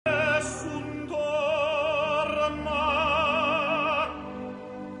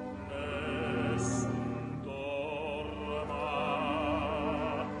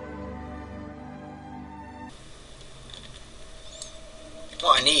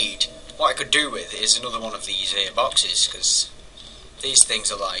I need, what I could do with is another one of these here boxes, because these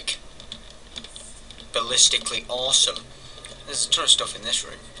things are like ballistically awesome. There's a ton of stuff in this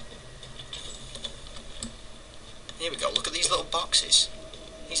room. Here we go, look at these little boxes.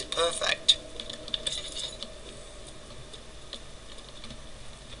 These are perfect.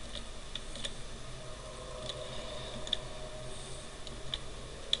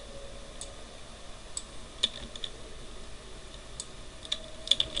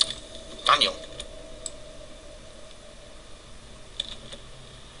 Daniel.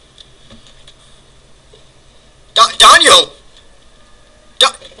 Daniel!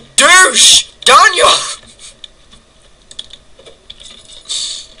 Douche! Daniel!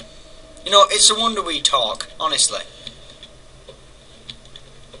 You know, it's a wonder we talk, honestly.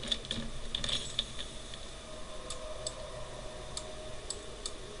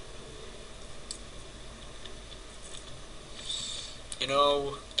 You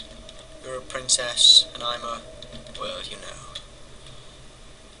know, you're a princess, and I'm a, well, you know.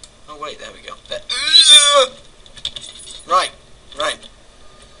 Oh wait, there we go. Right.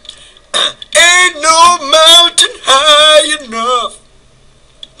 Ain't no mountain high enough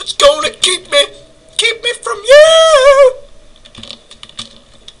that's gonna keep me from you.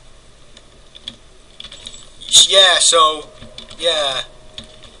 Yeah, so, yeah.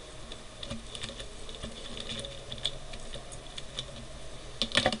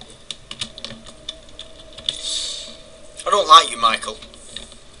 I don't like you, Michael.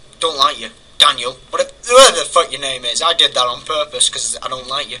 Don't like you. Daniel. Whatever the fuck your name is. I did that on purpose because I don't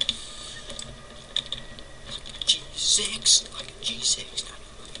like you. G6. Like a G6. Daniel.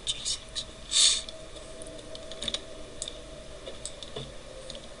 Like a G6.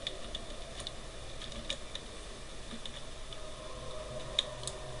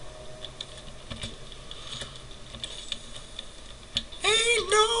 Ain't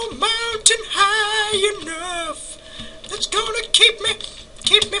no mountain high enough that's gonna keep me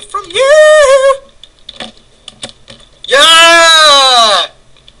from you. Yeah!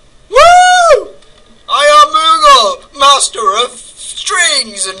 Woo! I am Moogle, master of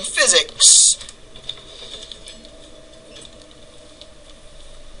strings and physics.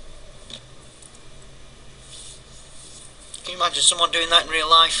 Can you imagine someone doing that in real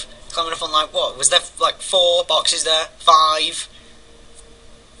life? Climbing up on like what? Was there like 4 boxes there? 5?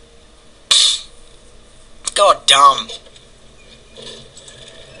 God damn.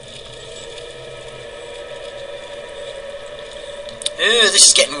 Ew, this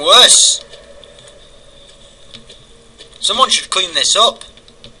is getting worse. Someone should clean this up.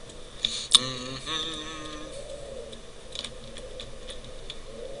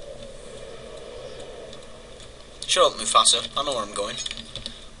 Shut up, Mufasa. I know where I'm going.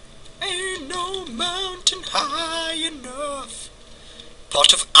 Ain't no mountain high enough.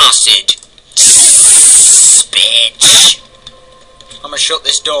 Pot of acid. Bitch. I'm gonna shut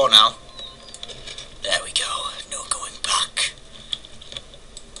this door now. There we go. No going back.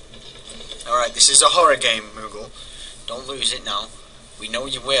 Alright, this is a horror game, Moogle. Don't lose it now. We know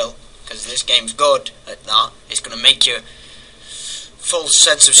you will, because this game's good at that. It's going to make you full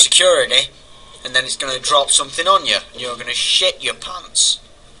sense of security, and then it's going to drop something on you, and you're going to shit your pants.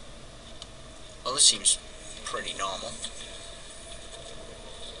 Well, this seems pretty normal.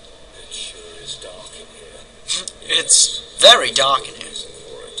 It sure is dark in here. It's very dark in here.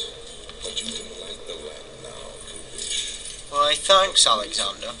 But you can light the lamp now if you wish. Why, thanks,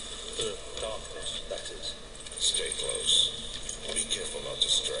 Alexander. The darkness, that is. Stay close. Be careful not to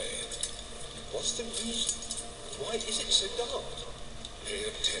stray. What's the reason? Why is it so dark? Pay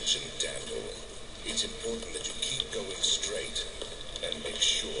attention, Daniel. It's important that you keep going straight and make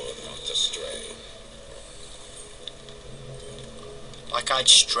sure not to stray. Like I'd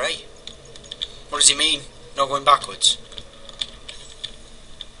stray? What does he mean? No going backwards?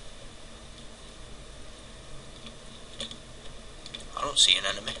 I don't see an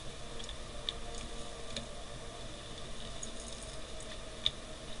enemy.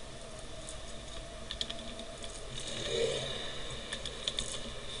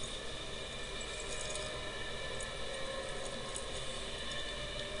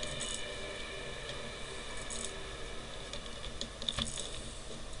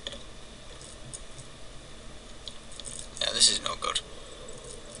 Yeah, this is no good.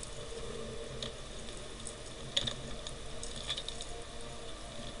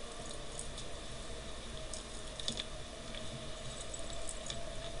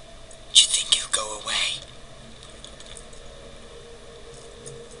 Do you think he'll go away?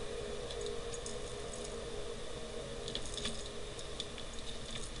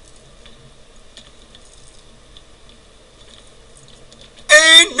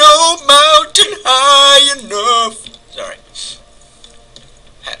 enough. Sorry.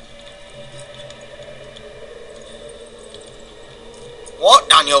 What,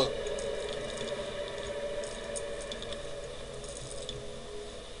 Daniel?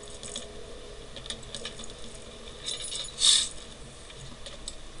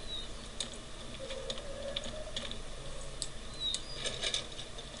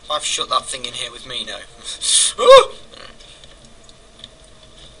 I've shut that thing in here with me now. Ooh!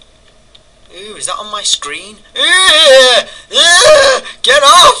 Ooh, is that on my screen? Get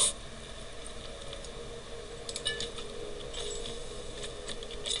off!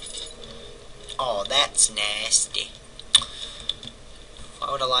 Oh, that's nasty.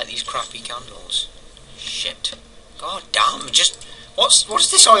 Why would I light these crappy candles? Shit. God damn, just... What's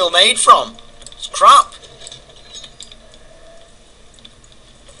this oil made from? It's crap.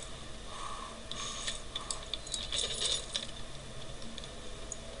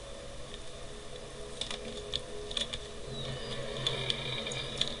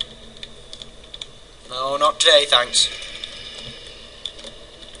 No, not today, thanks.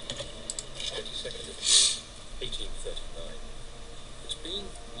 22nd of June, 1839. It's been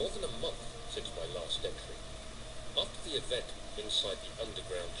more than a month since my last entry. After the event inside the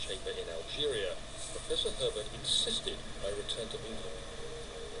underground chamber in Algeria, Professor Herbert insisted I return to England.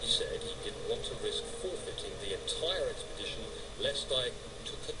 He said he didn't want to risk forfeiting the entire expedition lest I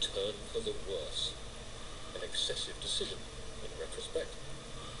took a turn for the worse. An excessive decision, in retrospect.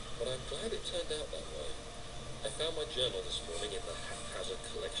 But I'm glad it turned out that way. I found my journal this morning in the haphazard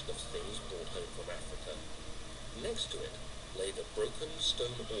collection of things brought home from Africa. Next to it lay the broken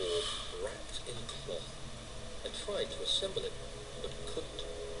stone orb wrapped in cloth. I tried to assemble it, but couldn't.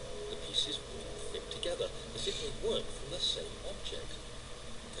 The pieces wouldn't fit together, as if they weren't from the same object.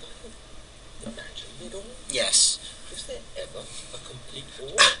 Could I have imagined it all? Yes. Is there ever a complete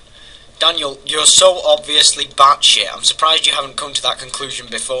orb? Daniel, you're so obviously batshit. I'm surprised you haven't come to that conclusion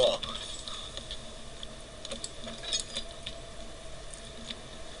before.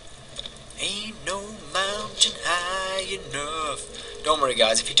 Ain't no mountain high enough. Don't worry,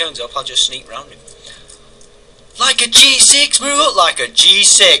 guys. If he turns up, I'll just sneak round him. Like a G6, move up like a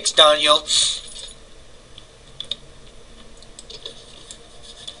G6, Daniel.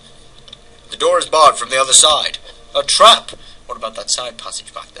 The door is barred from the other side. A trap. What about that side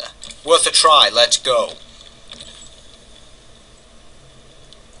passage back there? Worth a try, let's go.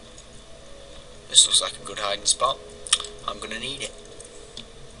 This looks like a good hiding spot. I'm gonna need it.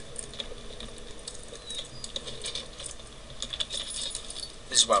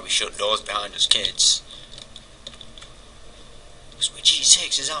 This is why we shut doors behind us kids. Because we're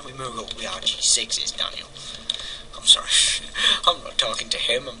G6s, aren't we, Moogle? We are G6s, Daniel. I'm sorry. I'm not talking to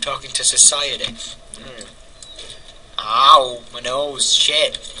him, I'm talking to society. Ow, my nose,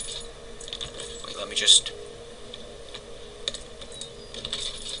 shit. Wait, let me just...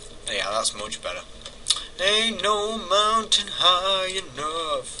 Yeah, that's much better. Ain't no mountain high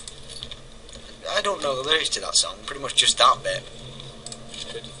enough. I don't know the lyrics to that song, pretty much just that bit.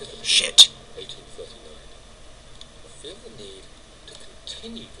 Shit. 1839. I feel the need to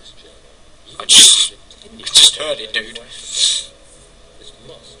continue this journey. I just heard it, dude. This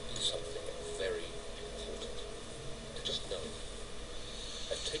must be something very important. To just know.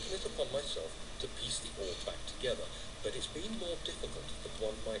 I've taken it upon myself to piece the orb back together, but it's been more difficult than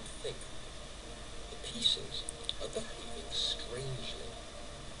one might think. The pieces are behaving strangely.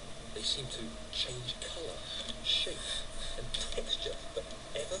 They seem to change colour, shape, and texture, but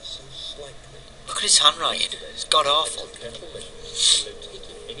ever so slightly. Look at his handwriting. It's god awful. Careful measurements and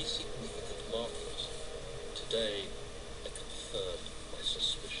notated any significant markers. Today, I confirmed my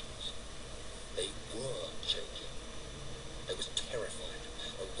suspicions. They were changing. I was terrified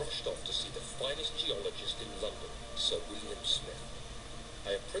and rushed off to see the finest geologist in London, Sir William Smith.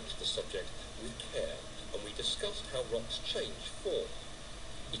 I approached the subject with care, and we discussed how rocks change form.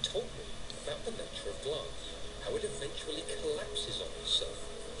 He told me about the nature of glass, how it eventually collapses on itself,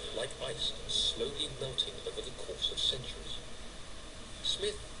 like ice slowly melting over the course of centuries.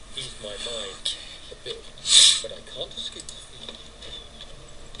 Smith eased my mind a bit, but I can't escape the feeling.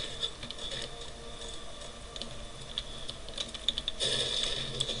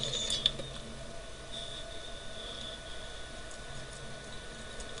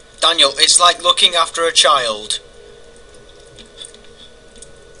 Daniel, it's like looking after a child.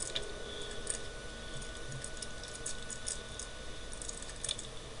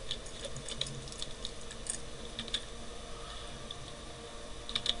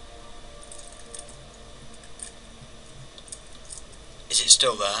 Is it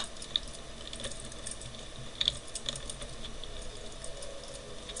still there?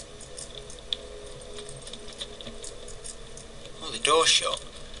 door shut.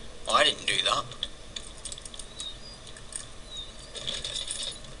 Well, I didn't do that.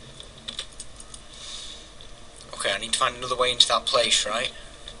 Okay, I need to find another way into that place, right?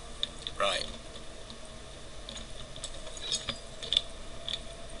 Right.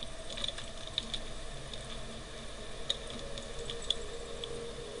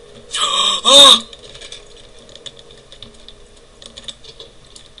 Oh!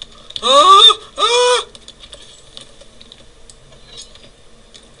 Oh! Oh!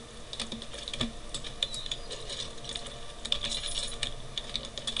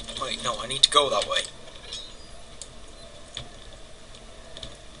 Wait, no, I need to go that way.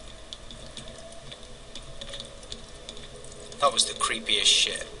 That was the creepiest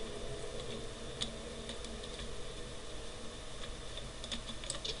shit.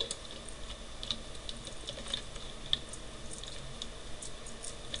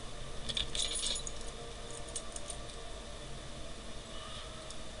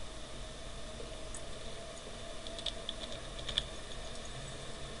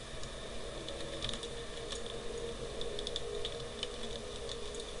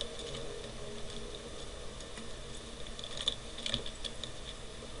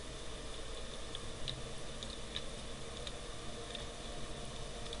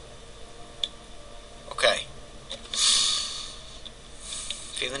 Okay.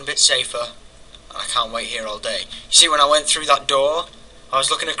 Feeling a bit safer. I can't wait here all day. You see, when I went through that door, I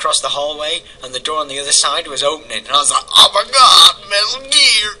was looking across the hallway, and the door on the other side was opening, and I was like, oh my god, Metal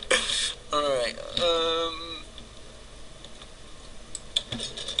Gear! Alright,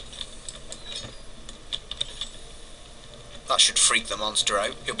 that should freak the monster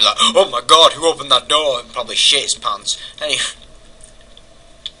out. He'll be like, oh my god, who opened that door? And probably shit his pants. Anyway.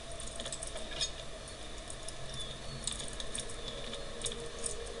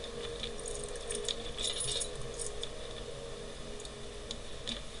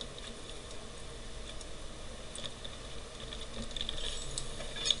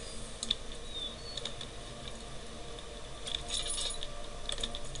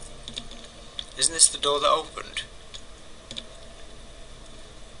 Isn't this the door that opened?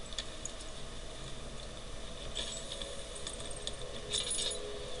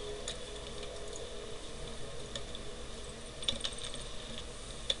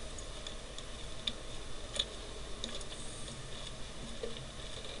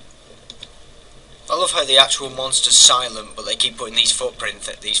 I love how the actual monster's silent, but they keep putting these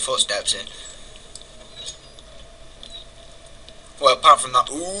footsteps in. Well, apart from that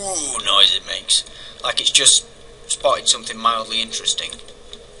ooh noise it makes, like it's just spotted something mildly interesting.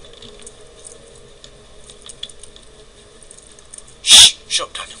 Shh! Shut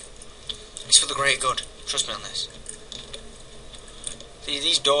up, Daniel. It's for the greater good. Trust me on this.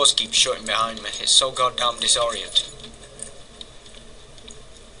 These doors keep shutting behind me. It's so goddamn disorienting.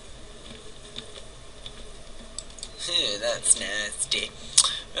 That's nasty.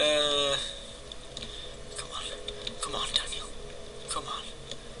 Come on, Daniel. Come on.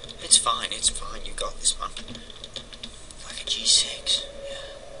 It's fine, you got this, man. Like a G6, yeah.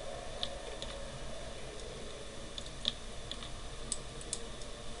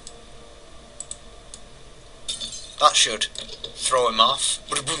 That should throw him off.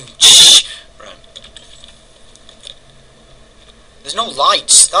 Right. There's no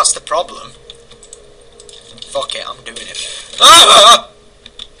lights, that's the problem. Fuck it, I'm doing it. Ah!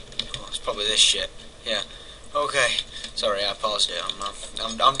 Oh, it's probably this shit. Yeah. Okay. Sorry, I paused it.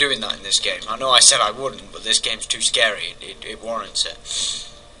 I'm doing that in this game. I know I said I wouldn't, but this game's too scary. It warrants it.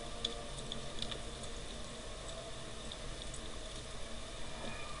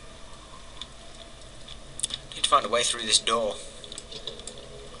 Need to find a way through this door.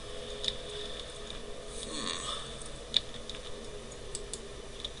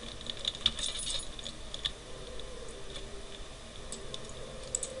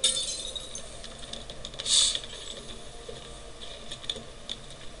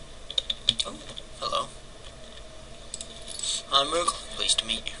 I'm Moogle, pleased to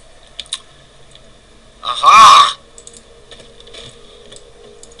meet you. Aha!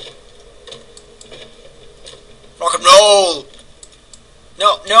 Rock and roll!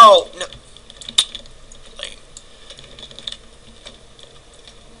 No! Lame.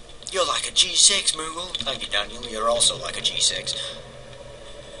 You're like a G6, Moogle. Thank you, Daniel. You're also like a G6.